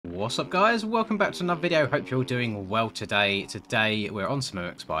What's up guys, welcome back to another video. Hope you're all doing well today. Today we're on some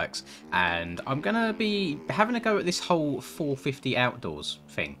MX bikes and I'm gonna be having a go at this whole 450 outdoors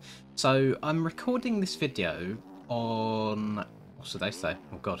thing. So I'm recording this video on, what's the day today?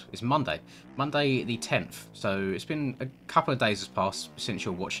 Oh god, it's Monday the 10th. So it's been a couple of days has passed since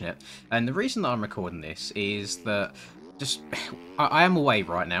you're watching it, and the reason that I'm recording this is that I am away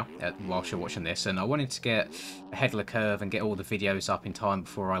right now whilst you're watching this, and I wanted to get ahead of the curve and get all the videos up in time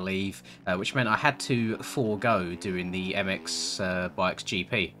before I leave, which meant I had to forego doing the MX Bikes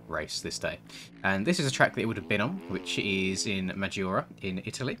GP race this day. And this is a track that it would have been on, which is in Maggiora in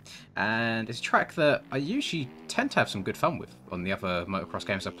Italy, and it's a track that I usually tend to have some good fun with on the other motocross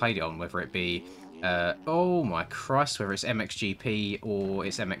games I've played it on, whether it be oh my Christ, whether it's MXGP or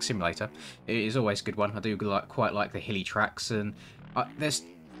it's MX Simulator. It is always a good one. I do quite like the hilly tracks, and there's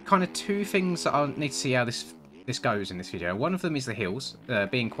kind of two things that I need to see how this goes in this video. One of them is the hills,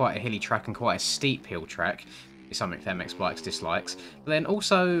 being quite a hilly track and quite a steep hill track is something that MX Bikes dislikes. But then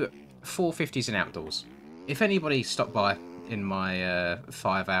also 450s and outdoors. If anybody stopped by in my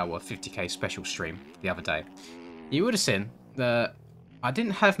 5-hour 50k special stream the other day, you would have seen that I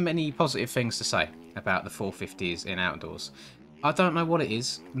didn't have many positive things to say about the 450s in outdoors. I don't know what it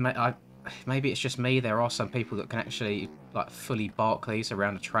is. Maybe it's just me. There are some people that can actually like fully bark these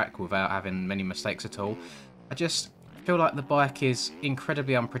around a track without having many mistakes at all. I just feel like the bike is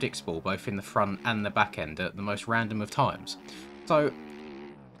incredibly unpredictable, both in the front and the back end at the most random of times. So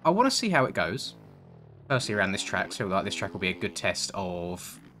I want to see how it goes. Firstly, around this track, so like this track will be a good test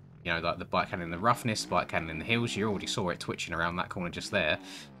of, you know, like the bike handling the roughness, the bike handling the hills. You already saw it twitching around that corner just there.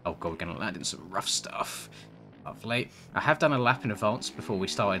 Oh god, we're going to land in some rough stuff. Lovely. I have done a lap in advance before we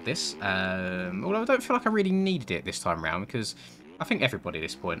started this, although I don't feel like I really needed it this time around, because I think everybody at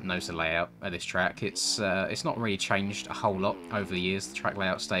this point knows the layout of this track. It's not really changed a whole lot over the years. The track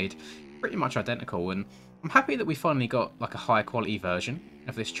layout stayed pretty much identical, and I'm happy that we finally got like a high quality version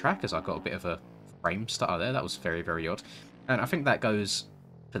of this track, as I got a bit of a frame stutter there. That was very, very odd. And I think that goes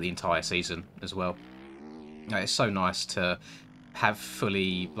for the entire season as well. It's so nice to have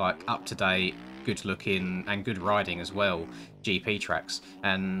fully like up-to-date, good-looking and good riding as well GP tracks.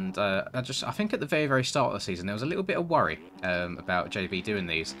 And I think at the very, very start of the season there was a little bit of worry about JB doing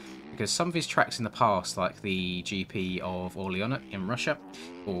these, because some of his tracks in the past, like the GP of Orléans in Russia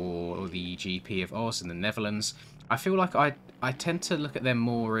or the GP of Oz in the Netherlands, I feel like I tend to look at them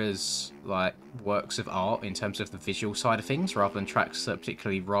more as like works of art in terms of the visual side of things, rather than tracks that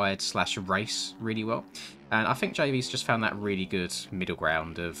particularly ride/race really well. And I think JB's just found that really good middle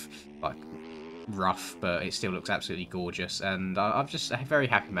ground of like rough, but it still looks absolutely gorgeous. And I'm just a very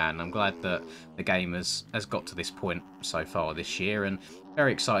happy man. I'm glad that the game has got to this point so far this year, and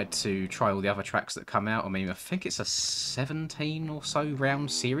very excited to try all the other tracks that come out. I mean, I think it's a 17 or so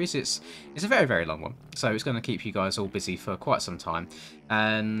round series. It's a very, very long one, so it's going to keep you guys all busy for quite some time.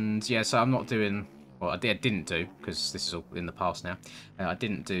 And yeah, so I'm not doing, well, I didn't do, because this is all in the past now, I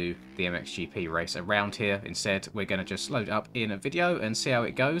didn't do the MXGP race around here. Instead, we're going to just load it up in a video and see how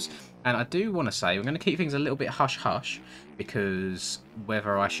it goes. And I do want to say, we're going to keep things a little bit hush-hush, because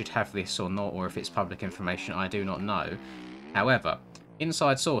whether I should have this or not, or if it's public information, I do not know. However,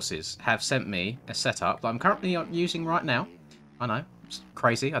 inside sources have sent me a setup that I'm currently using right now. I know, it's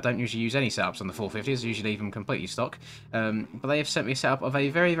crazy. I don't usually use any setups on the 450s. I usually leave them completely stock. But they have sent me a setup of a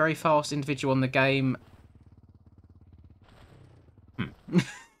very, very fast individual on the game.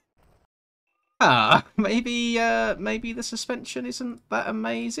 Maybe the suspension isn't that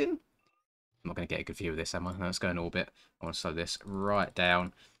amazing. I'm not going to get a good view of this, am I? No, let's go in orbit. I want to slow this right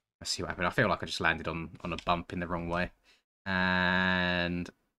down. Let's see what happened. I feel like I just landed on a bump in the wrong way. And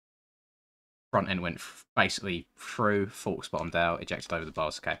front end went basically through, forks bottomed out, ejected over the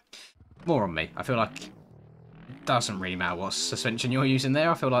bars. Okay, more on me. I feel like it doesn't really matter what suspension you're using there.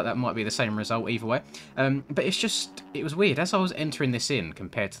 I feel like that might be the same result either way. But it was weird. As I was entering this in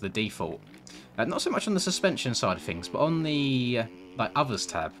compared to the default, not so much on the suspension side of things, but on the like others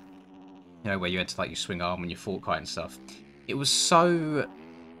tab, you know, where you enter like your swing arm and your fork height and stuff, it was so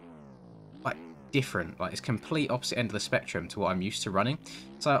like different. Like it's complete opposite end of the spectrum to what I'm used to running.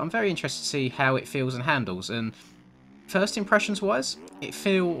 So I'm very interested to see how it feels and handles. And first impressions wise, it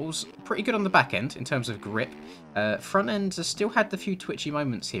feels pretty good on the back end in terms of grip. Front end has still had the few twitchy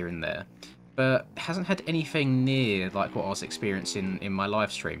moments here and there, but hasn't had anything near like what I was experiencing in my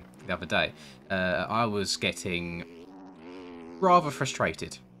live stream the other day. I was getting rather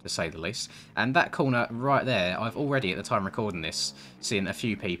frustrated, to say the least. And that corner right there, I've already, at the time recording this, seen a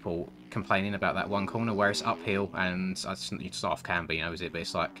few people complaining about that one corner where it's uphill, and I just, you start off camber, you know, is it? But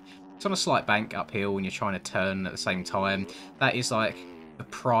it's like, it's on a slight bank uphill and you're trying to turn at the same time. That is like a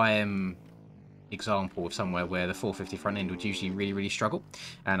prime example of somewhere where the 450 front end would usually really struggle.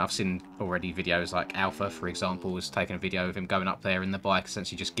 And I've seen already videos like Alpha, for example, has taken a video of him going up there and the bike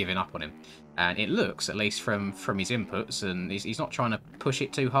essentially just giving up on him. And it looks, at least from his inputs, and he's not trying to push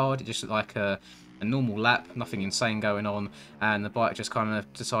it too hard. It just looks like a normal lap, nothing insane going on, and the bike just kind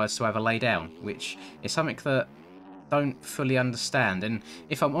of decides to have a lay down, which is something that I don't fully understand. And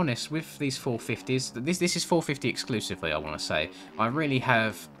if I'm honest, with these 450s, this is 450 exclusively, I want to say, I really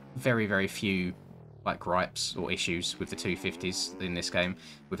have very few like gripes or issues with the 250s in this game.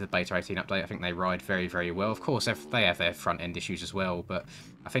 With the beta 18 update, I think they ride very well. Of course, they have their front end issues as well, but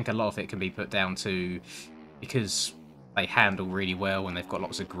I think a lot of it can be put down to because they handle really well and they've got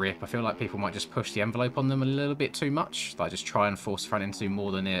lots of grip. I feel like people might just push the envelope on them a little bit too much, like just try and force the front end to do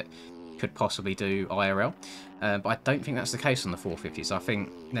more than it could possibly do IRL. But I don't think that's the case on the 450s. I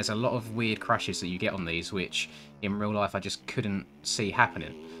think there's a lot of weird crashes that you get on these, which in real life I just couldn't see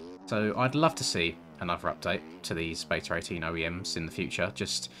happening. So I'd love to see another update to these Beta 18 OEMs in the future,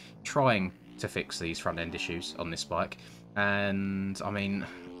 just trying to fix these front end issues on this bike. And I mean,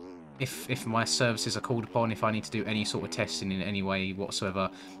 if my services are called upon, if I need to do any sort of testing in any way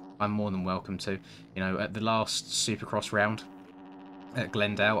whatsoever, I'm more than welcome to. You know, at the last Supercross round at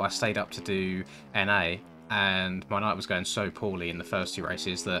Glendale, I stayed up to do NA, and my night was going so poorly in the first two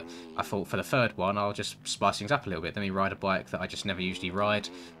races that I thought for the third one I'll just spice things up a little bit. Let me ride a bike that I just never usually ride.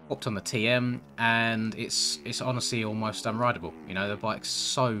 Hopped on the TM, and it's honestly almost unrideable. You know, the bike's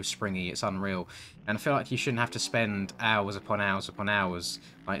so springy, it's unreal. And I feel like you shouldn't have to spend hours upon hours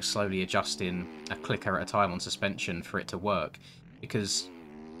like slowly adjusting a clicker at a time on suspension for it to work, because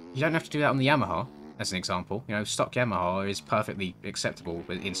you don't have to do that on the Yamaha. As an example, you know, stock Yamaha is perfectly acceptable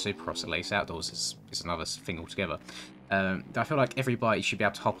in Supercross, at least. Outdoors is another thing altogether. I feel like every bike you should be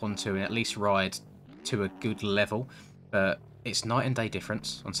able to hop onto and at least ride to a good level, but it's night and day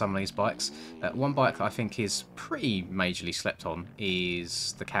difference on some of these bikes. One bike that I think is pretty majorly slept on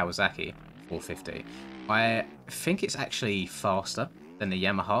is the Kawasaki 450. I think it's actually faster than the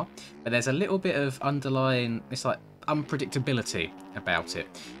Yamaha, but there's a little bit of underlying, it's like unpredictability about it.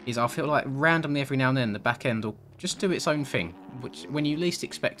 I feel like randomly every now and then the back end will just do its own thing, which when you least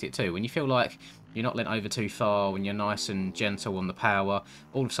expect it to. When you feel like you're not leant over too far, when you're nice and gentle on the power,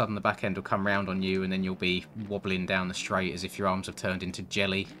 all of a sudden the back end will come round on you, and then you'll be wobbling down the straight as if your arms have turned into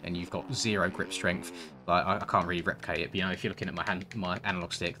jelly and you've got zero grip strength. Like I can't really replicate it, but you know, if you're looking at my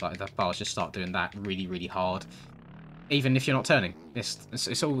analog stick, like the bars just start doing that really hard, even if you're not turning.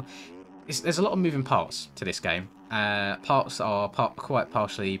 It's all. There's a lot of moving parts to this game. Parts are quite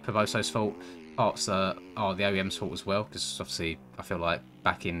partially Pavoso's fault, parts are the OEM's fault as well, because obviously I feel like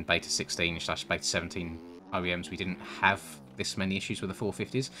back in Beta 16/Beta 17 OEMs we didn't have this many issues with the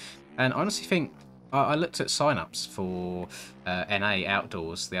 450s. And I honestly think, I looked at sign-ups for NA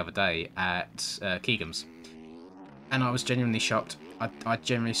Outdoors the other day at Keegham's, and I was genuinely shocked. I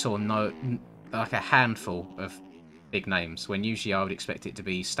generally saw like a handful of big names, when usually I would expect it to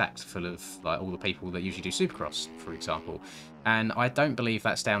be stacked full of like all the people that usually do Supercross, for example. And I don't believe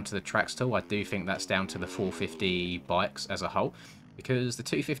that's down to the tracks tool. I do think that's down to the 450 bikes as a whole, because the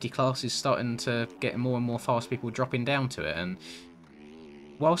 250 class is starting to get more and more fast people dropping down to it. And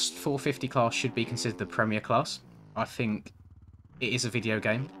whilst 450 class should be considered the premier class, I think it is a video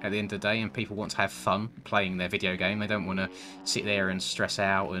game at the end of the day, and people want to have fun playing their video game. They don't want to sit there and stress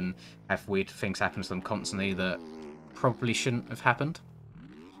out and have weird things happen to them constantly that probably shouldn't have happened.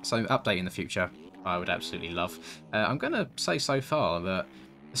 So update in the future I would absolutely love. I'm going to say so far that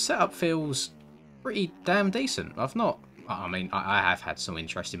the setup feels pretty damn decent. I have had some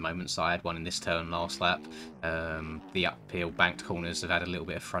interesting moments. I had one in this turn last lap. The uphill banked corners have had a little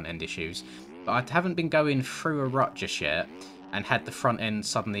bit of front end issues, but I haven't been going through a rut just yet and had the front end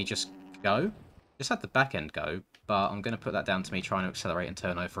suddenly just go. Just had the back end go, but I'm going to put that down to me trying to accelerate and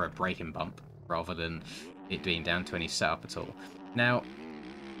turn over a braking bump rather than it being down to any setup at all. Now,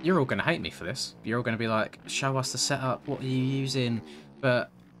 you're all going to hate me for this. You're all going to be like, show us the setup, what are you using?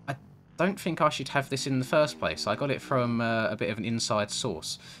 But I don't think I should have this in the first place. I got it from a bit of an inside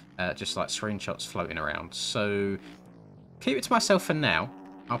source, just like screenshots floating around. So keep it to myself for now.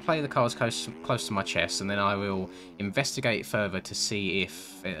 I'll play the cards close to my chest, and then I will investigate further to see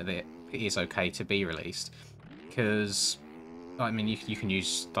if it is okay to be released. Because I mean, you can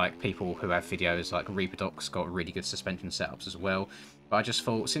use like people who have videos like Reaperdoc's got really good suspension setups as well. But I just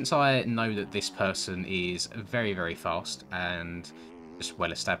thought, since I know that this person is very fast and just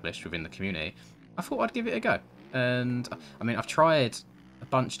well established within the community, I thought I'd give it a go. And I mean, I've tried a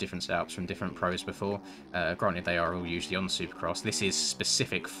bunch of different setups from different pros before. Granted, they are all usually on Supercross. This is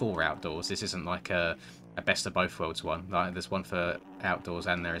specific for outdoors. This isn't like a a best of both worlds one. Like there's one for outdoors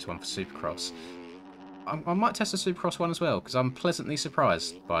and there is one for Supercross. I might test the Supercross one as well because I'm pleasantly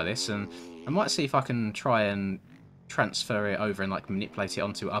surprised by this, and I might see if I can try and transfer it over and like manipulate it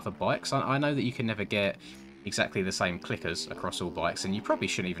onto other bikes. I know that you can never get exactly the same clickers across all bikes, and you probably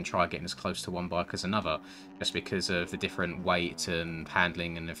shouldn't even try getting as close to one bike as another, just because of the different weight and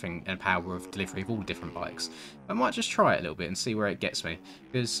handling and everything and power of delivery of all different bikes. I might just try it a little bit and see where it gets me,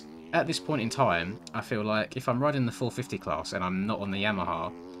 because at this point in time, I feel like if I'm riding the 450 class and I'm not on the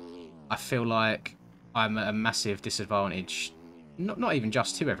Yamaha, I feel like I'm at a massive disadvantage, not even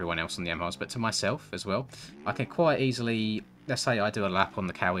just to everyone else on the Yamahas, but to myself as well. I can quite easily, let's say I do a lap on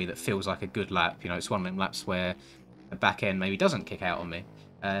the Kawi that feels like a good lap, you know, it's one of them laps where the back end maybe doesn't kick out on me,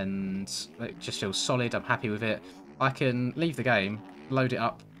 and it just feels solid, I'm happy with it. I can leave the game, load it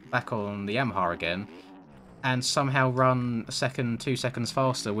up back on the Yamaha again, and somehow run a second, 2 seconds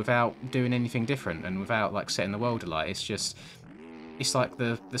faster without doing anything different and without like setting the world alight. It's just, it's like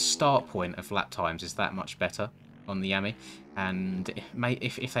the start point of lap times is that much better on the Yami, and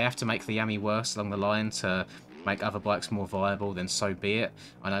if they have to make the Yami worse along the line to make other bikes more viable, then so be it.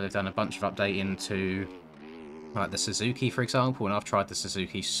 I know they've done a bunch of updating to like the Suzuki, for example, and I've tried the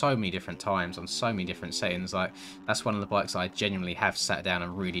Suzuki so many different times on so many different settings. Like, that's one of the bikes I genuinely have sat down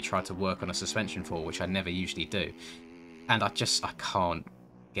and really tried to work on a suspension for, which I never usually do. And I can't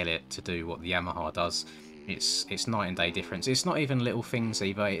get it to do what the Yamaha does. It's night and day difference. It's not even little things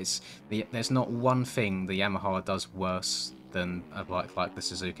either. There's not one thing the Yamaha does worse than a bike like the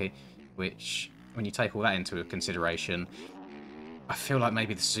Suzuki, which, when you take all that into consideration, I feel like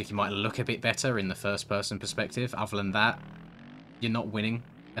maybe the Suzuki might look a bit better in the first-person perspective. Other than that, you're not winning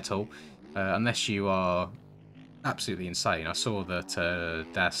at all, unless you are absolutely insane. I saw that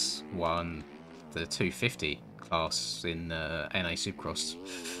Das won the 250 class in NA Supercross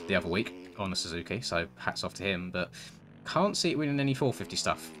the other week on the Suzuki, so hats off to him, but can't see it winning any 450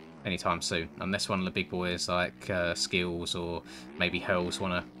 stuff anytime soon, unless one of the big boys like Skills or maybe Hurls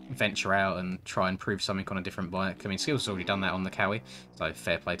want to venture out and try and prove something on a different bike. I mean, Skills has already done that on the Kawi, so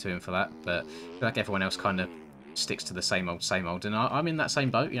fair play to him for that, but I feel like everyone else kind of sticks to the same old, and I'm in that same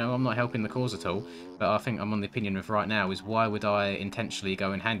boat. You know, I'm not helping the cause at all, but I think I'm on the opinion of right now is, why would I intentionally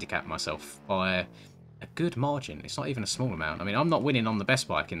go and handicap myself by a good margin? It's not even a small amount. I mean, I'm not winning on the best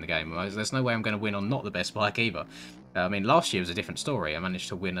bike in the game. There's no way I'm going to win on not the best bike either. I mean, last year was a different story. I managed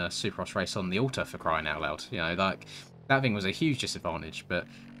to win a Supercross race on the Alta, for crying out loud. You know, like, that thing was a huge disadvantage, but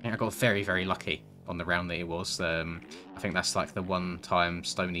I think I got very, very lucky on the round that it was. I think that's like the one time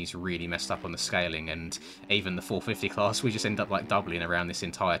Stoney's really messed up on the scaling, and even the 450 class, we just ended up like doubling around this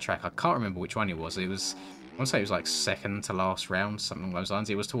entire track. I can't remember which one it was. I want to say it was like second to last round, something along those lines.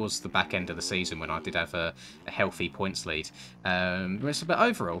 It was towards the back end of the season when I did have a healthy points lead. But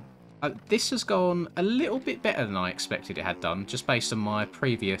overall, this has gone a little bit better than I expected it had done, just based on my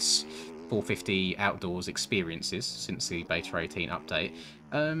previous 450 outdoors experiences since the Beta 18 update.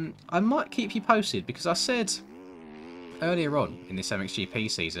 I might keep you posted, because I said earlier on in this MXGP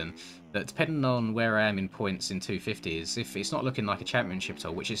season that depending on where I am in points in 250s, if it's not looking like a championship at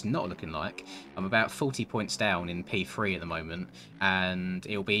all, which it's not looking like, I'm about 40 points down in P3 at the moment, and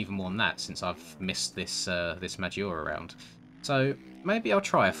it'll be even more than that since I've missed this this Maggiora round. So maybe I'll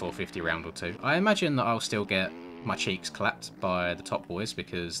try a 450 round or two. I imagine that I'll still get my cheeks clapped by the top boys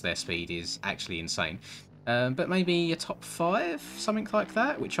because their speed is actually insane. But maybe a top 5, something like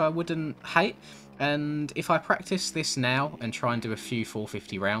that, which I wouldn't hate. And if I practice this now and try and do a few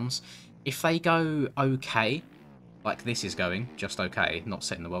 450 rounds, if they go okay, like this is going, just okay, not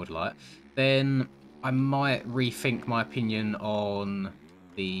setting the world alight, then I might rethink my opinion on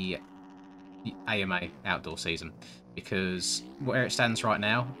the AMA outdoor season. Because where it stands right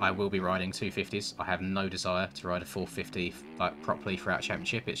now, I will be riding 250s. I have no desire to ride a 450 like properly throughout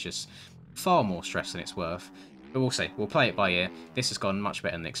championship. It's just far more stress than it's worth. But we'll see. We'll play it by ear. This has gone much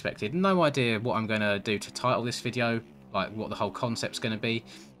better than expected. No idea what I'm going to do to title this video, like what the whole concept's going to be.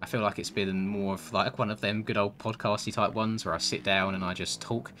 I feel like it's been more of like one of them good old podcasty type ones where I sit down and I just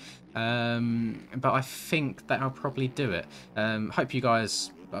talk. But I think that I'll probably do it. Hope you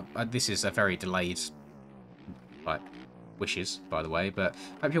guys... this is a very delayed... like wishes, by the way, but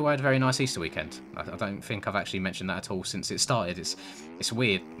hope you all had a very nice Easter weekend. I don't think I've actually mentioned that at all since it started. It's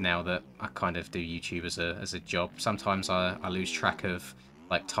weird now that I kind of do YouTube as a job. Sometimes I lose track of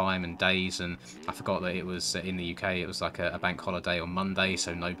like time and days, and I forgot that it was in the UK. It was like a bank holiday on Monday,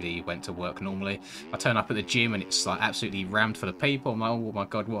 so nobody went to work normally. I turn up at the gym and it's like absolutely rammed full of people. I'm like, oh my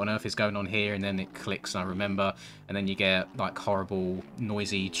god, what on earth is going on here? And then it clicks and I remember, and then you get like horrible,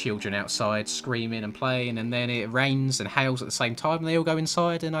 noisy children outside screaming and playing, and then it rains and hails at the same time, and they all go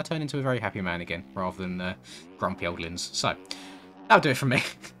inside, and I turn into a very happy man again, rather than grumpy old Lins. So, that'll do it from me.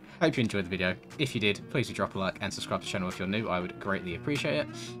 Hope you enjoyed the video. If you did, please do drop a like and subscribe to the channel if you're new. I would greatly appreciate it.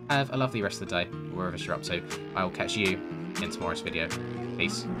 Have a lovely rest of the day, wherever you're up to. I will catch you in tomorrow's video.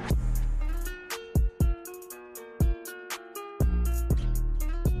 Peace.